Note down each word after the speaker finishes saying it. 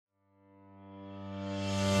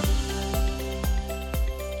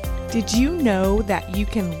Did you know that you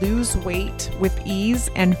can lose weight with ease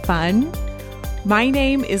and fun? My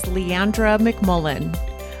name is Leandra McMullen.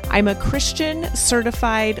 I'm a Christian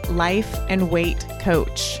certified life and weight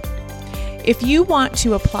coach. If you want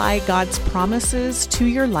to apply God's promises to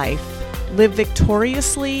your life, live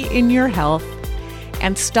victoriously in your health,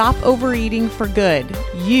 and stop overeating for good,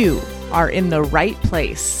 you are in the right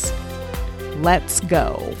place. Let's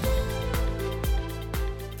go.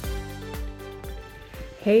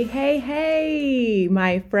 Hey,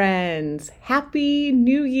 my friends. Happy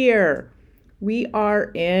New Year. We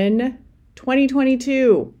are in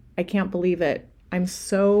 2022. I can't believe it. I'm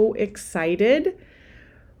so excited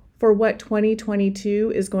for what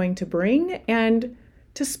 2022 is going to bring and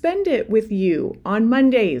to spend it with you on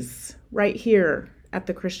Mondays right here at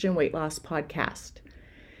the Christian Weight Loss Podcast.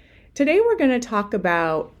 Today we're going to talk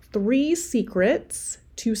about 3 secrets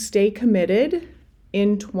to stay committed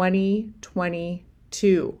in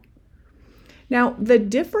 2022. Now, the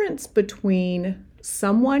difference between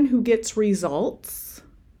someone who gets results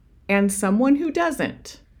and someone who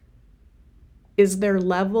doesn't is their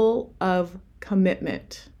level of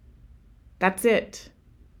commitment. That's it.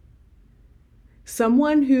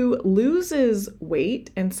 Someone who loses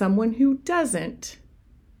weight and someone who doesn't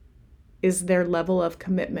is their level of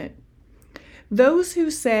commitment. Those who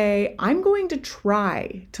say, I'm going to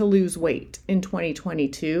try to lose weight in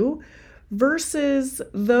 2022, versus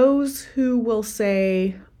those who will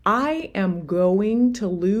say, I am going to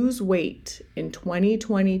lose weight in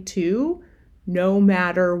 2022 no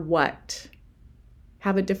matter what.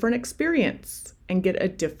 Have a different experience and get a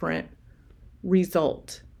different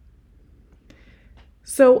result.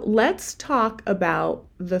 So let's talk about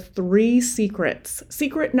the 3 secrets.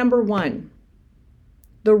 Secret number 1,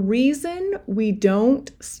 the reason we don't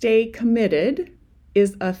stay committed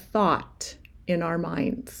is a thought in our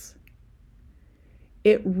minds.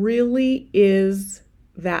 It really is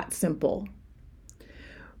that simple.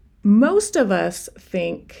 Most of us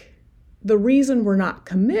think the reason we're not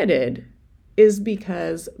committed is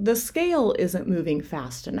because the scale isn't moving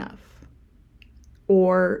fast enough,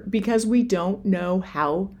 or because we don't know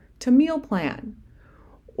how to meal plan,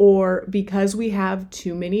 or because we have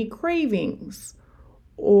too many cravings,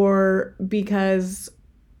 or because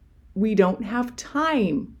we don't have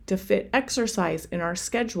time to fit exercise in our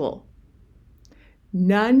schedule.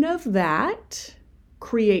 None of that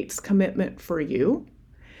creates commitment for you.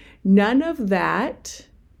 None of that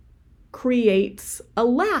creates a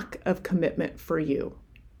lack of commitment for you.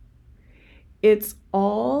 It's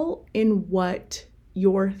all in what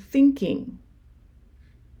you're thinking.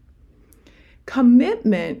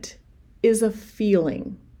 Commitment is a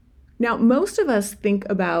feeling. Now, most of us think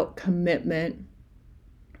about commitment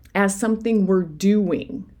as something we're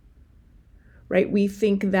doing. Right? We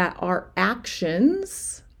think that our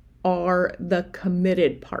actions are the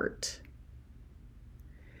committed part,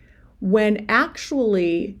 when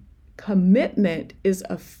actually commitment is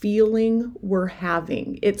a feeling we're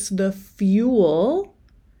having. It's the fuel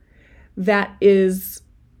that is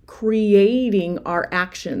creating our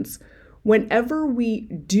actions. Whenever we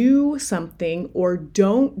do something or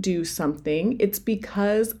don't do something, it's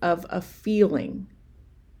because of a feeling,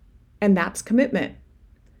 and that's commitment.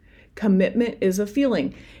 Commitment is a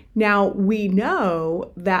feeling. Now, we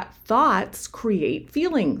know that thoughts create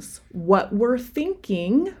feelings. What we're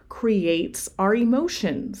thinking creates our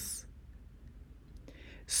emotions.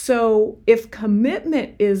 So, if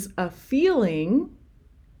commitment is a feeling,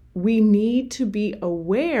 we need to be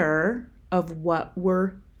aware of what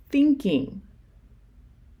we're thinking.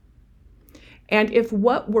 And if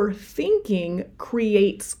what we're thinking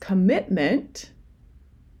creates commitment,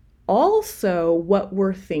 also, what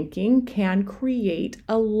we're thinking can create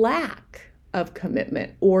a lack of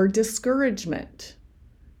commitment or discouragement.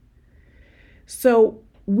 So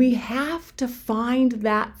we have to find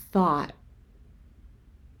that thought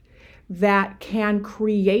that can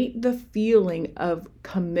create the feeling of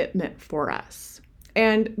commitment for us.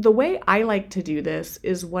 And the way I like to do this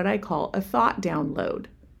is what I call a thought download.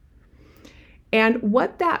 And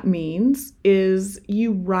what that means is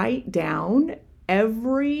you write down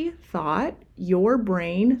every thought your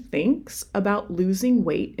brain thinks about losing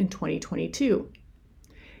weight in 2022.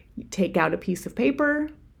 You take out a piece of paper,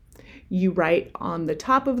 you write on the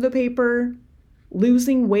top of the paper,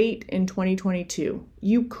 losing weight in 2022.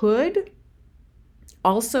 You could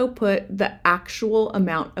also put the actual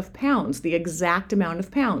amount of pounds, the exact amount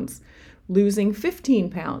of pounds, losing 15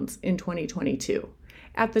 pounds in 2022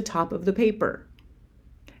 at the top of the paper.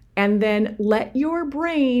 And then let your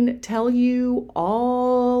brain tell you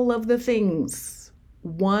all of the things,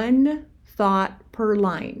 one thought per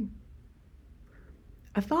line.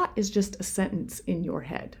 A thought is just a sentence in your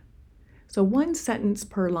head. So one sentence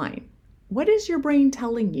per line. What is your brain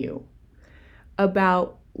telling you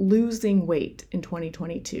about losing weight in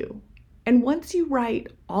 2022? And once you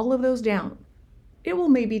write all of those down, it will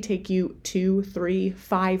maybe take you 2, 3,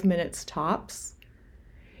 5 minutes tops.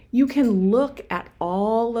 You can look at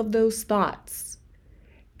all of those thoughts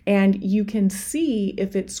and you can see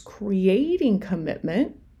if it's creating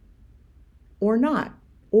commitment or not.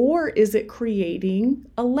 Or is it creating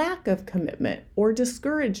a lack of commitment or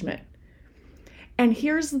discouragement? And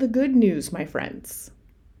here's the good news, my friends.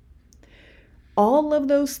 All of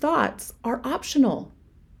those thoughts are optional.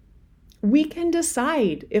 We can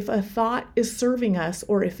decide if a thought is serving us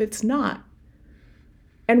or if it's not.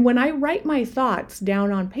 And when I write my thoughts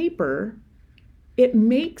down on paper, it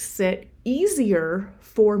makes it easier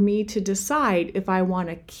for me to decide if I want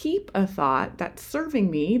to keep a thought that's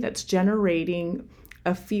serving me, that's generating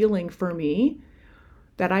a feeling for me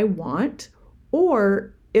that I want,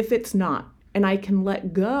 or if it's not. And I can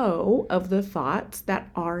let go of the thoughts that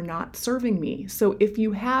are not serving me. So if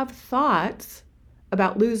you have thoughts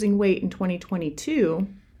about losing weight in 2022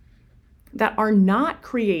 that are not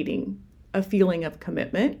creating a feeling of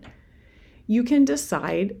commitment, you can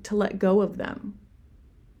decide to let go of them.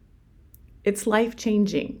 It's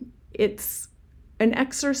life-changing. It's an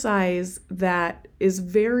exercise that is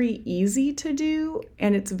very easy to do,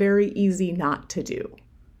 and it's very easy not to do,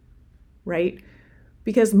 right?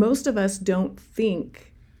 Because most of us don't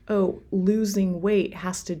think, oh, losing weight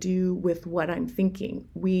has to do with what I'm thinking.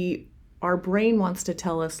 Our brain wants to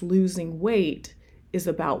tell us losing weight is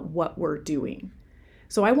about what we're doing.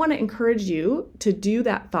 So I want to encourage you to do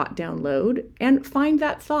that thought download and find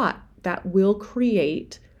that thought that will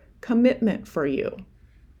create commitment for you.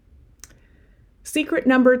 Secret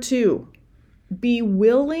number 2, be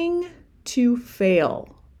willing to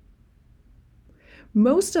fail.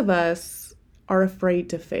 Most of us are afraid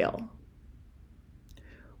to fail.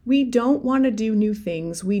 We don't want to do new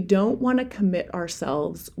things. We don't want to commit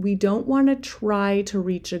ourselves. We don't want to try to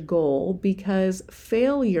reach a goal because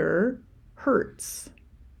failure hurts.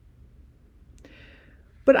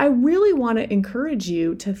 But I really want to encourage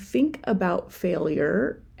you to think about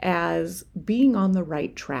failure as being on the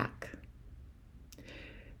right track.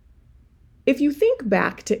 If you think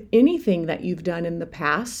back to anything that you've done in the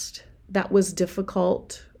past that was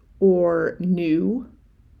difficult or new,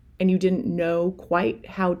 and you didn't know quite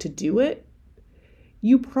how to do it,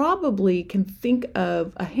 you probably can think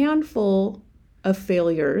of a handful of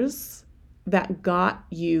failures that got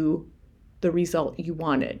you the result you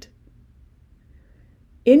wanted.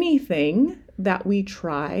 Anything that we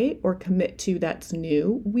try or commit to that's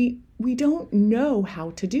new, we don't know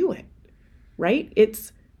how to do it, right?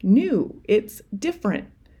 It's new, it's different.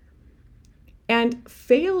 And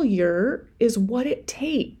failure is what it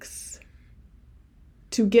takes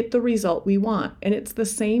to get the result we want. And it's the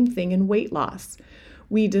same thing in weight loss.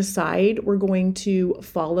 We decide we're going to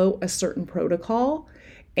follow a certain protocol,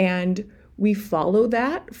 and we follow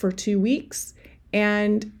that for 2 weeks,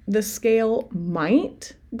 and the scale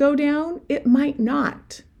might go down, it might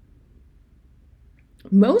not.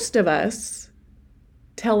 Most of us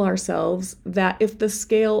tell ourselves that if the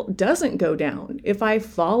scale doesn't go down, if I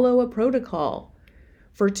follow a protocol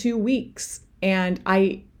for 2 weeks and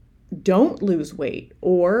I don't lose weight,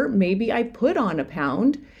 or maybe I put on a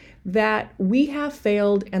pound, that we have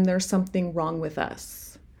failed and there's something wrong with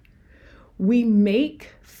us. We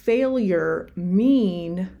make failure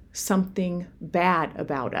mean something bad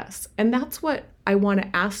about us. And that's what I want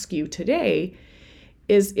to ask you today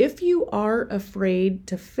is, if you are afraid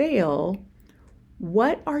to fail,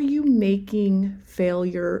 what are you making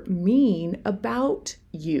failure mean about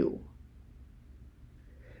you?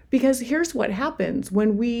 Because here's what happens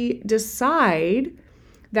when we decide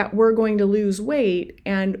that we're going to lose weight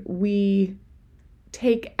and we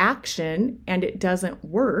take action and it doesn't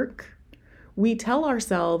work. We tell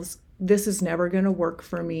ourselves, this is never going to work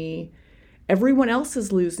for me. Everyone else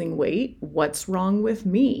is losing weight. What's wrong with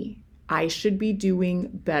me? I should be doing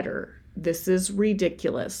better. This is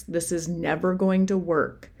ridiculous. This is never going to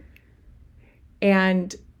work.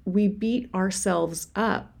 And we beat ourselves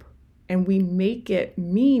up and we make it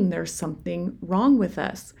mean there's something wrong with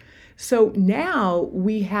us. So now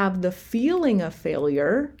we have the feeling of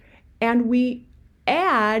failure and we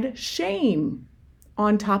add shame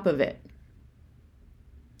on top of it.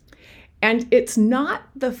 And it's not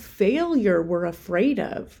the failure we're afraid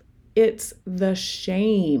of, it's the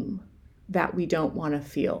shame that we don't want to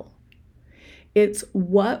feel. It's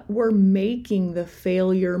what we're making the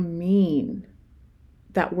failure mean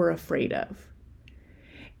that we're afraid of.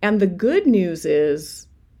 And the good news is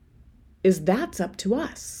is that's up to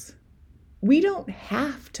us. We don't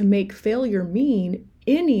have to make failure mean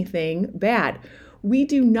anything bad. We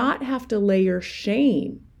do not have to layer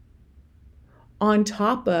shame on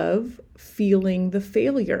top of feeling the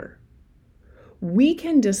failure. We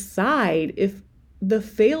can decide if the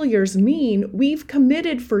failures mean we've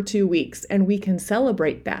committed for 2 weeks, and we can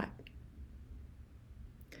celebrate that.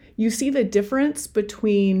 You see the difference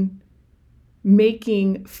between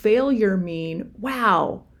making failure mean,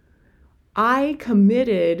 wow, I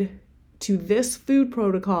committed to this food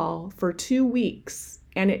protocol for 2 weeks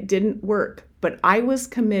and it didn't work, but I was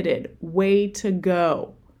committed, way to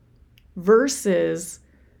go, versus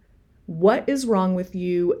what is wrong with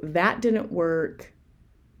you? That didn't work.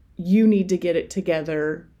 You need to get it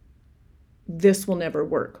together. This will never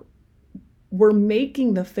work. We're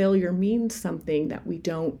making the failure mean something that we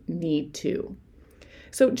don't need to.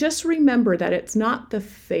 So just remember that it's not the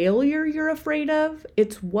failure you're afraid of,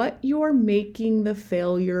 it's what you're making the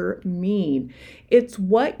failure mean. It's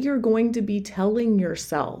what you're going to be telling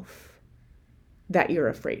yourself that you're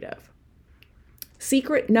afraid of.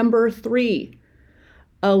 Secret number 3,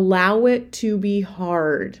 allow it to be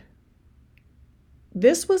hard.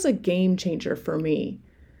 This was a game changer for me.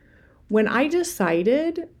 When I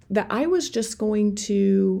decided that I was just going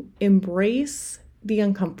to embrace the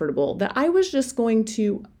uncomfortable, that I was just going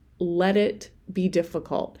to let it be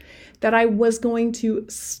difficult, that I was going to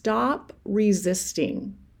stop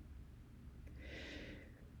resisting.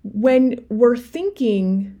 When we're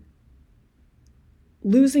thinking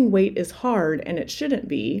losing weight is hard and it shouldn't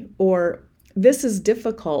be, or this is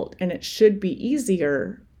difficult and it should be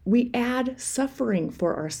easier, we add suffering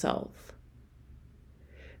for ourselves.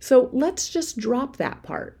 So let's just drop that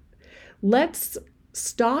part. Let's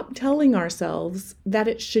stop telling ourselves that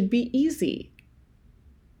it should be easy.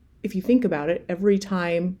 If you think about it, every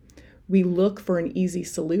time we look for an easy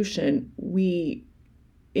solution, we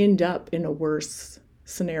end up in a worse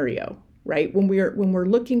scenario, right? When we're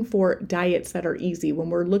looking for diets that are easy, when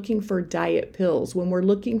we're looking for diet pills, when we're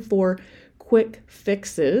looking for quick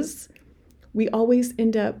fixes, we always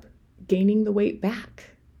end up gaining the weight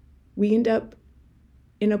back. We end up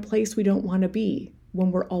in a place we don't want to be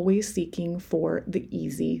when we're always seeking for the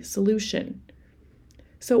easy solution.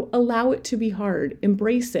 So allow it to be hard.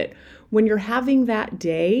 Embrace it. When you're having that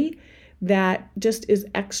day that just is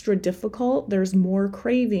extra difficult, there's more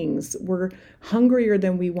cravings, we're hungrier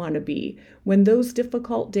than we want to be. When those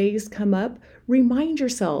difficult days come up, remind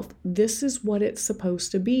yourself, this is what it's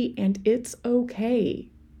supposed to be, and it's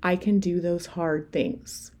okay. I can do those hard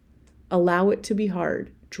things. Allow it to be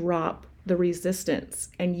hard. Drop the resistance,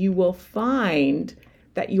 and you will find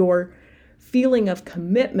that your feeling of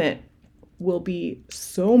commitment will be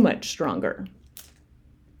so much stronger.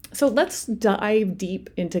 So let's dive deep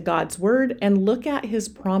into God's word and look at his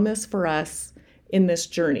promise for us in this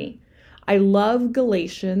journey. I love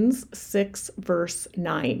Galatians 6, verse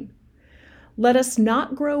 9. Let us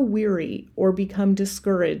not grow weary or become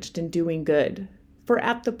discouraged in doing good, for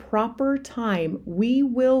at the proper time we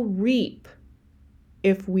will reap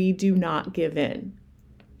if we do not give in.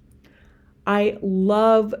 I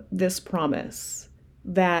love this promise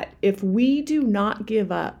that if we do not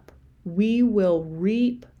give up, we will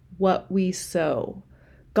reap what we sow.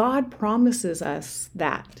 God promises us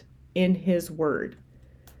that in his word.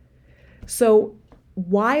 So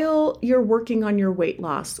while you're working on your weight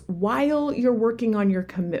loss, while you're working on your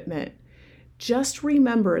commitment, just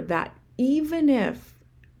remember that even if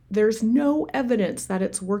there's no evidence that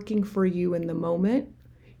it's working for you in the moment,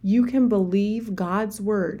 you can believe God's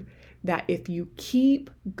word that if you keep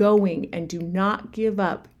going and do not give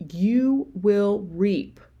up, you will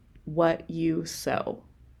reap what you sow.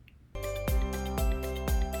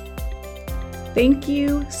 Thank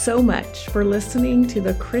you so much for listening to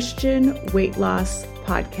the Christian Weight Loss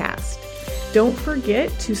Podcast. Don't forget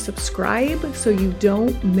to subscribe so you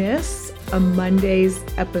don't miss a Monday's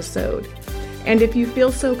episode. And if you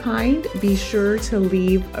feel so kind, be sure to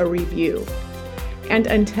leave a review. And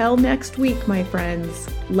until next week, my friends,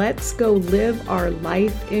 let's go live our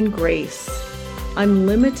life in grace,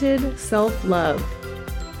 unlimited self-love,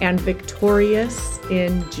 and victorious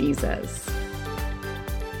in Jesus.